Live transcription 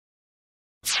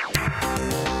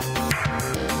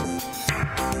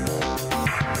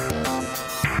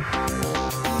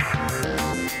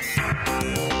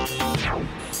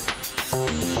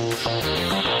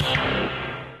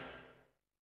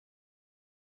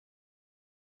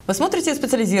Вы смотрите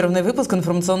специализированный выпуск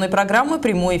информационной программы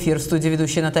 «Прямой эфир», в студии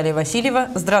ведущая Наталья Васильева.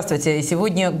 Здравствуйте. И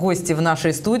сегодня гости в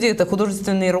нашей студии – это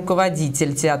художественный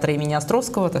руководитель театра имени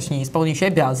Островского, точнее, исполняющий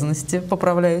обязанности,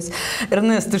 поправляюсь,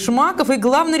 Эрнест Ишмаков, и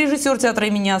главный режиссер театра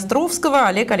имени Островского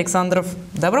Олег Александров.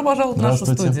 Добро пожаловать в нашу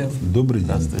студию. Добрый день.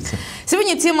 Здравствуйте.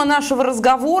 Сегодня тема нашего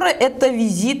разговора – это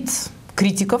визит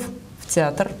критиков в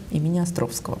театр имени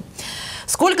Островского.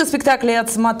 Сколько спектаклей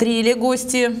отсмотрели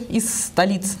гости из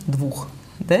столиц двух?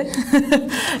 Да?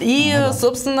 И,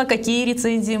 собственно, какие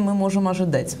рецензии мы можем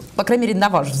ожидать? По крайней мере, на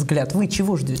ваш взгляд, вы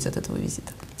чего ждете от этого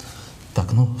визита?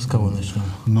 Так, ну, с кого начнем?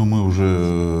 Ну, мы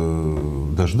уже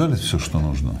дождались все, что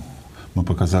нужно. Мы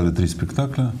показали 3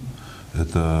 спектакля.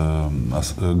 Это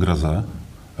 «Гроза»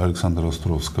 Александра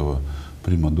Островского,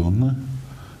 «Примадонна»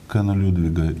 Кена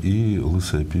Людвига и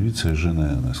 «Лысая певица»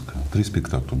 Жена Ионеско. 3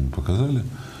 спектакля мы показали.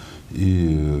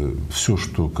 И все,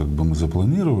 что как бы мы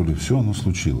запланировали, все оно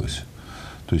случилось.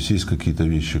 То есть есть какие-то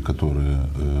вещи, которые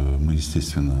мы,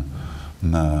 естественно,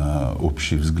 на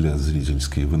общий взгляд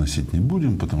зрительский выносить не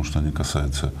будем, потому что они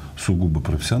касаются сугубо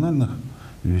профессиональных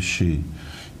вещей.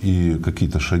 И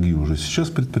какие-то шаги уже сейчас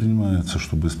предпринимаются,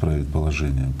 чтобы исправить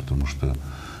положение, потому что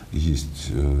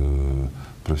есть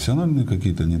профессиональные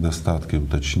какие-то недостатки,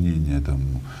 уточнения, там,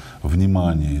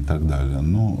 внимания и так далее.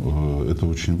 Но это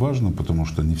очень важно, потому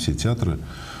что не все театры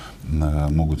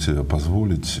могут себе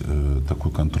позволить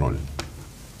такой контроль.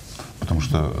 Потому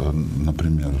что,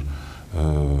 например,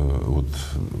 вот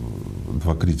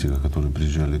 2 критика, которые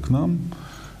приезжали к нам,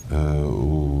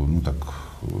 ну так,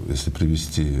 если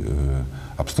привести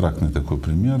абстрактный такой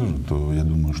пример, то я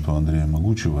думаю, что у Андрея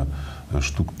Могучего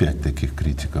штук 5 таких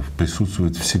критиков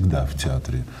присутствует всегда в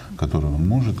театре, которые он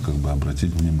может как бы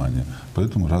обратить внимание.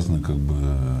 Поэтому разный как бы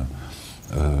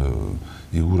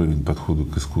и уровень подхода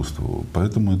к искусству.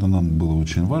 Поэтому это нам было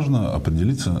очень важно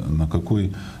определиться, на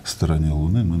какой стороне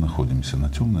Луны мы находимся, на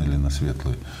темной или на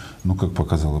светлой. Ну, как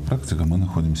показала практика, мы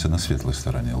находимся на светлой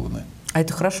стороне Луны. А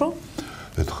это хорошо?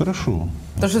 Это хорошо.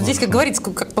 Потому что здесь, как говорится,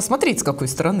 как посмотреть, с какой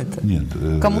стороны-то. Нет.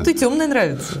 Кому-то темное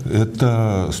нравится.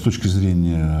 Это с точки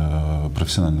зрения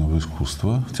профессионального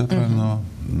искусства театрального.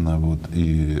 Вот,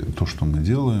 и то, что мы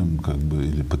делаем, как бы,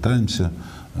 или пытаемся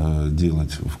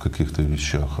делать в каких-то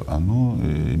вещах, оно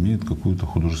имеет какую-то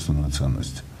художественную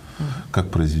ценность, как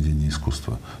произведение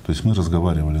искусства. То есть мы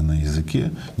разговаривали на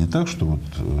языке не так, что вот,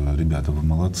 ребята, вы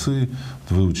молодцы,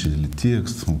 выучили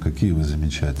текст, какие вы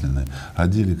замечательные,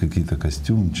 одели какие-то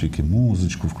костюмчики,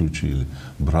 музычку включили,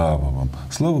 браво вам.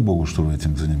 Слава Богу, что вы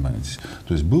этим занимаетесь.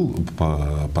 То есть был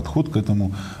подход к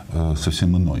этому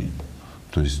совсем иной.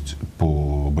 То есть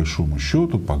по большому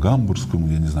счету, по гамбургскому,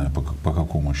 я не знаю, по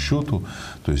какому счету,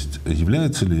 то есть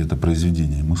является ли это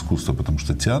произведением искусства, потому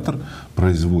что театр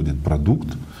производит продукт,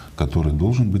 который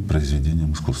должен быть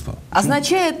произведением искусства.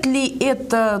 Означает ли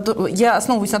это, я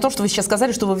основываюсь на том, что вы сейчас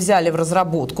сказали, что вы взяли в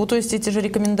разработку, то есть эти же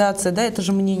рекомендации, да, это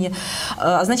же мнение,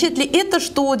 означает ли это,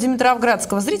 что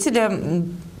димитровградского зрителя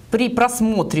при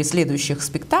просмотре следующих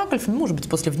спектаклей, может быть,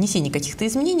 после внесения каких-то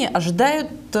изменений, ожидают,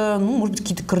 ну, может быть,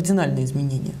 какие-то кардинальные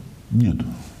изменения? Нет.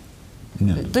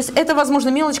 Нет. То есть это, возможно,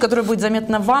 мелочь, которая будет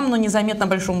заметна вам, но незаметна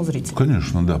большому зрителю?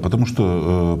 Конечно, да. Потому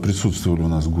что присутствовали у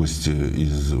нас гости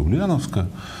из Ульяновска,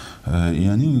 и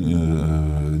они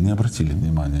не обратили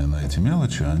внимания на эти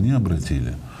мелочи, они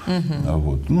обратили.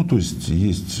 Вот. Ну, то есть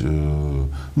есть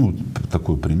ну,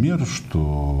 такой пример,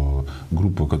 что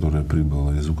группа, которая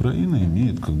прибыла из Украины,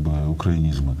 имеет как бы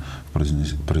украинизмы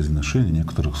в произношении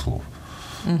некоторых слов.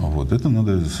 Вот. Это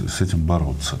надо с этим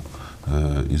бороться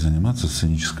и заниматься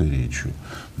сценической речью.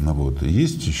 Вот.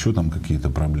 Есть еще там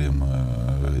какие-то проблемы,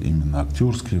 именно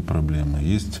актерские проблемы,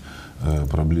 есть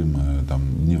проблемы там,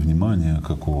 невнимания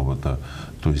какого-то.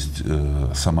 То есть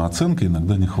самооценки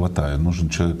иногда не хватает. Нужен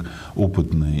человек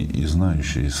опытный и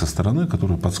знающий со стороны,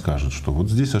 который подскажет, что вот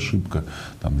здесь ошибка,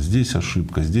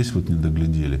 здесь вот не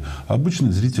доглядели.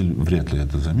 Обычный зритель вряд ли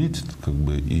это заметит как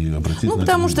бы, и обратит на это. Ну,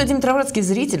 потому что димитровградский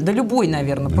зритель, да любой,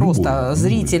 наверное, просто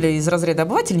зрители из разряда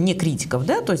обывателей, не критиков,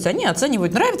 да, то есть они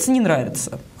оценивают, нравится, не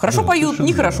нравится. Хорошо поют,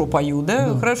 нехорошо поют,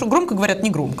 да? Хорошо, громко говорят,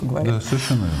 не громко говорят. Да,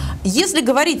 совершенно верно. Если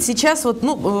говорить сейчас, вот,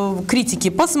 ну,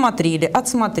 критики посмотрели,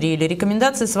 отсмотрели,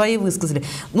 рекомендации свои высказали.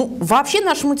 Ну, вообще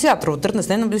нашему театру, вот, Эрнест,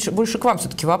 наверное, больше к вам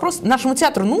все-таки вопрос, нашему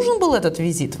театру нужен был этот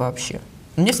визит вообще?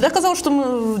 Мне всегда казалось, что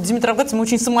мы, димитровградцы, мы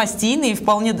очень самостийные и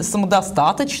вполне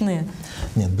самодостаточные.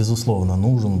 Нет, безусловно,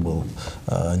 нужен был.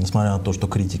 Несмотря на то, что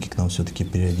критики к нам все-таки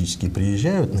периодически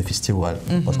приезжают на фестиваль,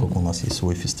 поскольку у нас есть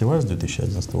свой фестиваль с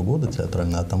 2011 года,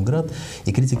 театральный Атомград,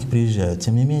 и критики приезжают.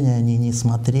 Тем не менее, они не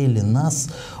смотрели нас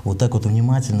вот так вот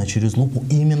внимательно через лупу,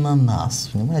 именно нас.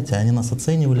 Понимаете, они нас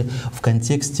оценивали в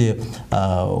контексте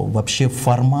вообще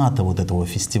формата вот этого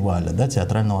фестиваля, да,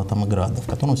 театрального Атомграда, в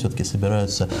котором все-таки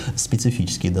собираются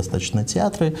специфические достаточно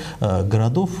театры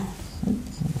городов,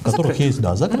 в которых есть,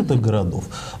 да, закрытых городов,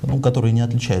 ну, которые не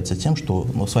отличаются тем, что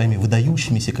своими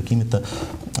выдающимися какими-то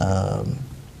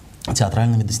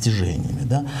театральными достижениями,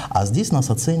 да? А здесь нас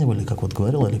оценивали, как вот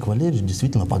говорил Олег Валерьевич,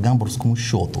 действительно по гамбургскому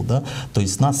счету, да? То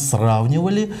есть нас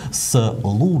сравнивали с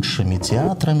лучшими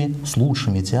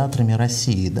театрами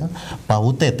России, да? По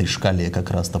вот этой шкале,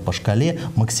 как раз-то по шкале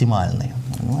максимальной,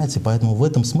 понимаете? Поэтому в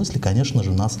этом смысле, конечно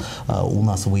же, у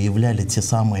нас выявляли те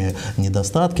самые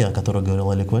недостатки, о которых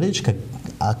говорил Олег Валерьевич,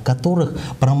 о которых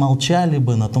промолчали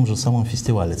бы на том же самом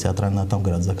фестивале театральный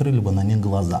Атомград, закрыли бы на них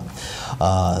глаза.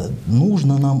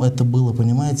 Нужно нам это было,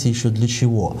 понимаете, еще для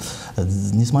чего?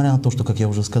 Несмотря на то, что, как я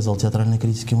уже сказал, театральные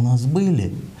критики у нас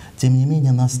были, тем не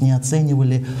менее нас не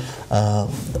оценивали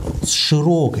с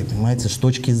широкой, понимаете, с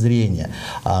точки зрения.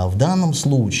 В данном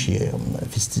случае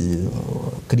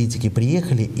критики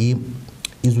приехали и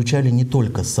изучали не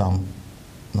только сам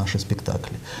наши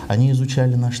спектакли. Они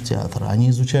изучали наш театр, они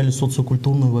изучали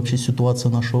социокультурную вообще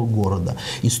ситуацию нашего города,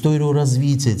 историю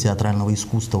развития театрального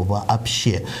искусства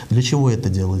вообще. Для чего это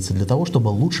делается? Для того, чтобы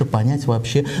лучше понять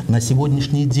вообще на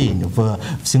сегодняшний день в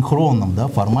синхронном, да,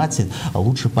 формате,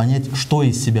 лучше понять, что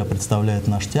из себя представляет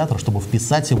наш театр, чтобы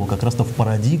вписать его как раз-то в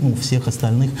парадигму всех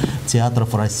остальных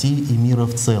театров России и мира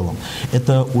в целом.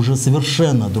 Это уже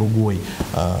совершенно другой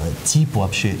тип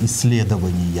вообще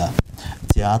исследования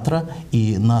театра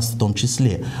и нас в том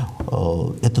числе.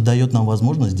 Это дает нам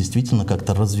возможность действительно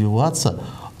как-то развиваться,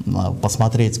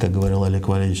 посмотреть, как говорил Олег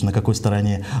Валерьевич, на какой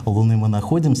стороне Луны мы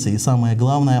находимся, и самое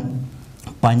главное,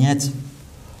 понять,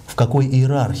 в какой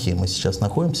иерархии мы сейчас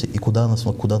находимся и куда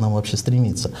нам вообще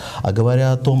стремиться. А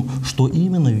говоря о том, что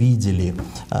именно видели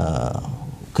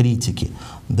критики,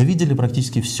 да видели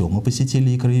практически все. Мы посетили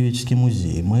и краеведческий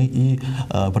музей, мы и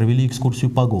провели экскурсию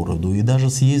по городу, и даже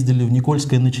съездили в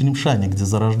Никольское на Черемшане, где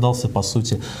зарождался, по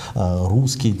сути,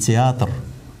 русский театр,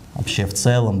 вообще в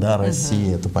целом, да,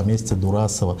 России, это поместье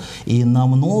Дурасова. И на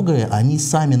многое они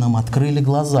сами нам открыли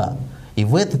глаза. И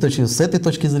с этой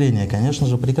точки зрения, конечно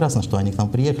же, прекрасно, что они к нам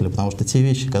приехали, потому что те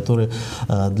вещи, которые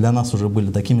для нас уже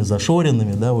были такими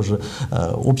зашоренными, да, уже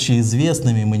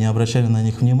общеизвестными, мы не обращали на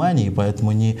них внимания, и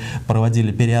поэтому не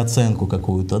проводили переоценку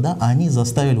какую-то, да, они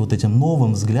заставили вот этим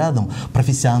новым взглядом,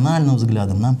 профессиональным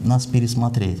взглядом нас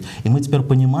пересмотреть. И мы теперь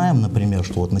понимаем, например,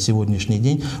 что вот на сегодняшний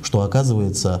день, что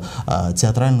оказывается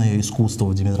театральное искусство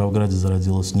в Димитровграде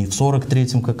зародилось не в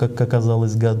 43-м, как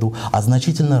оказалось, году, а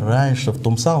значительно раньше, в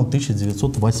том самом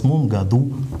 1908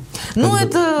 году. Ну,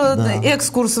 это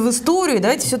экскурс в историю.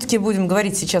 Давайте все-таки будем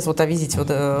говорить сейчас вот о визите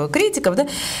критиков. Да?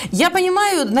 Я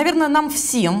понимаю, наверное, нам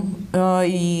всем,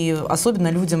 и особенно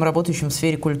людям, работающим в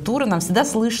сфере культуры, нам всегда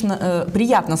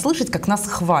приятно слышать, как нас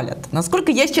хвалят.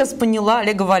 Насколько я сейчас поняла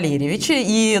Олега Валерьевича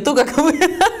и то, как вы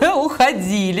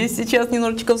уходили сейчас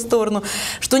немножечко в сторону,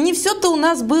 что не все-то у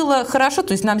нас было хорошо,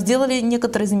 то есть нам сделали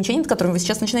некоторые замечания, над которыми вы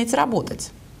сейчас начинаете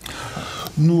работать.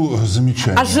 Ну,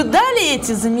 замечания. Ожидали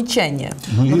эти замечания?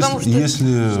 Ну,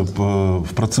 если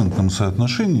в процентном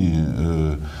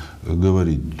соотношении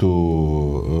говорить,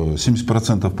 то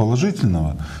 70%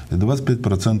 положительного и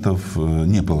 25%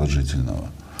 неположительного.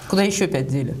 Куда еще 5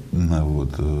 дели?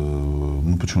 Вот.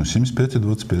 Ну почему? 75 и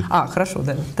 25. Хорошо,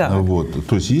 да. Так. Вот.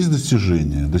 То есть есть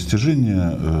достижения.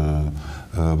 Достижения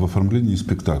в оформлении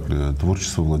спектакля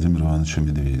творчества Владимира Ивановича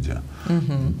Медведя.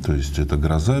 То есть это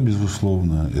 «Гроза»,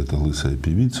 безусловно, это «Лысая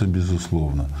певица»,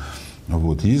 безусловно.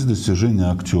 Вот. Есть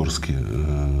достижения актерские,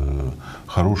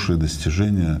 хорошие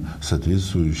достижения,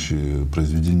 соответствующие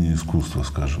произведению искусства,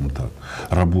 скажем так,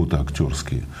 работы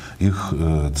актерские. Их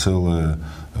целая,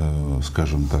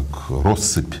 скажем так,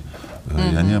 россыпь.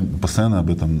 И они постоянно об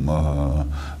этом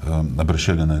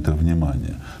обращали на это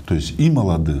внимание. То есть и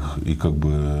молодых, и как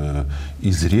бы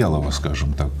и зрелого,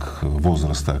 скажем так,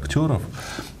 возраста актеров.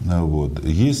 Вот.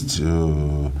 Есть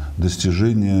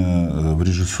достижения в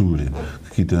режиссуре,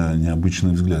 какие-то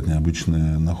необычный взгляд,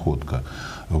 необычная находка.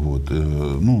 Вот.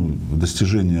 Ну,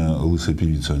 достижения «Лысой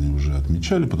певицы» они уже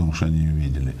отмечали, потому что они ее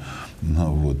видели.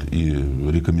 Вот. И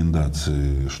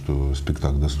рекомендации, что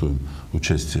спектакль достоин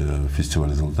участия в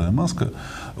фестивале «Золотая маска».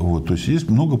 Вот. То есть есть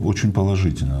много очень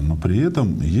положительного. положительное, но при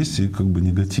этом есть и как бы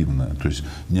негативное. То есть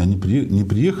они не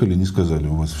приехали, не сказали,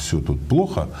 у вас все тут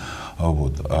плохо,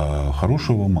 а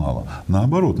хорошего мало.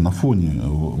 Наоборот, на фоне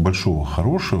большого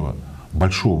хорошего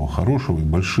и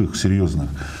больших серьезных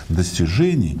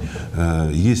достижений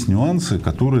есть нюансы,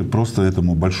 которые просто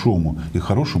этому большому и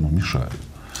хорошему мешают.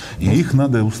 И их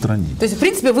надо устранить. То есть, в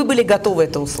принципе, вы были готовы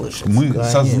это услышать? Мы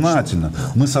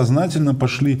сознательно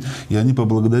пошли, и они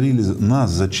поблагодарили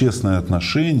нас за честное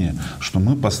отношение, что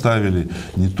мы поставили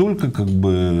не только как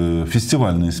бы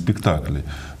фестивальные спектакли,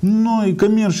 но и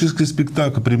коммерческий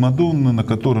спектакль «Примадонны», на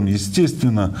котором,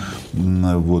 естественно,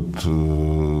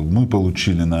 мы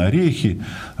получили на орехи,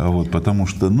 потому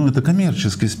что это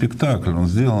коммерческий спектакль, он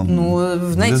сделан...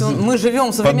 знаете, мы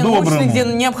живем в современном обществе, где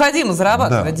необходимо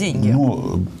зарабатывать деньги.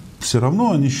 Но все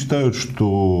равно они считают,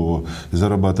 что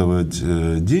зарабатывать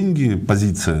деньги,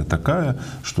 позиция такая,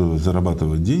 что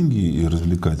зарабатывать деньги и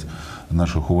развлекать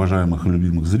наших уважаемых и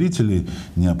любимых зрителей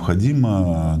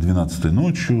необходимо 12-й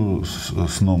ночью,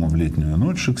 сном в летнюю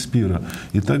ночь Шекспира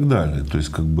и так далее. То есть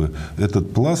как бы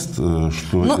этот пласт, что...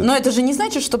 Но это же не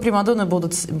значит, что «Примадонны»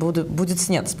 будет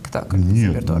снят спектакль.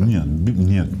 Нет.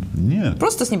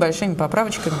 Просто с небольшими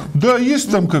поправочками. Да, есть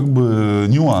там как бы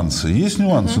нюансы,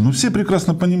 но все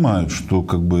прекрасно понимают, что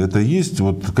как бы это есть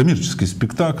коммерческий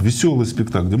спектакль, веселый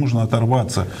спектакль, где можно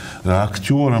оторваться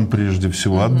актерам прежде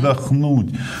всего, отдохнуть,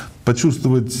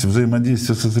 почувствовать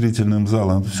взаимодействие со зрительным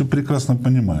залом. Все прекрасно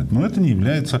понимают. Но это не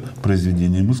является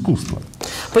произведением искусства.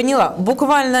 Поняла.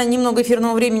 Буквально немного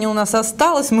эфирного времени у нас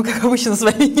осталось. Мы, как обычно, с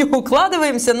вами не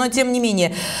укладываемся. Но, тем не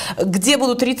менее, где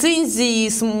будут рецензии?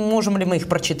 Сможем ли мы их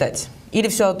прочитать? Или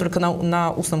все только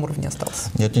на устном уровне осталось?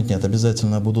 Нет.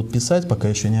 Обязательно будут писать. Пока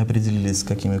еще не определились, в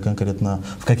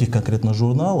каких конкретно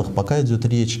журналах. Пока идет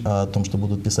речь о том, что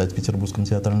будут писать в Петербургском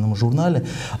театральном журнале.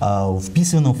 А в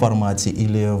письменном формате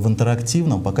или в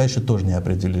интерактивном пока еще тоже не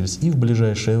определились. И в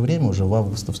ближайшее время, уже в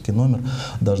августовский номер,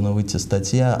 должна выйти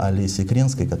статья Олеси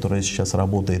Кренской, которая сейчас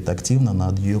работает активно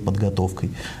над ее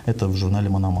подготовкой. Это в журнале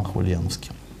 «Мономах» в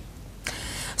Ульяновске.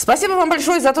 Спасибо вам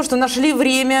большое за то, что нашли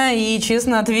время и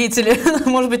честно ответили,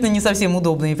 может быть, на не совсем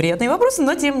удобные и приятные вопросы,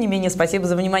 но тем не менее спасибо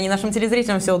за внимание нашим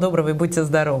телезрителям. Всего доброго и будьте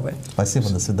здоровы. Спасибо,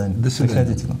 до свидания. До свидания.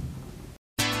 Приходите.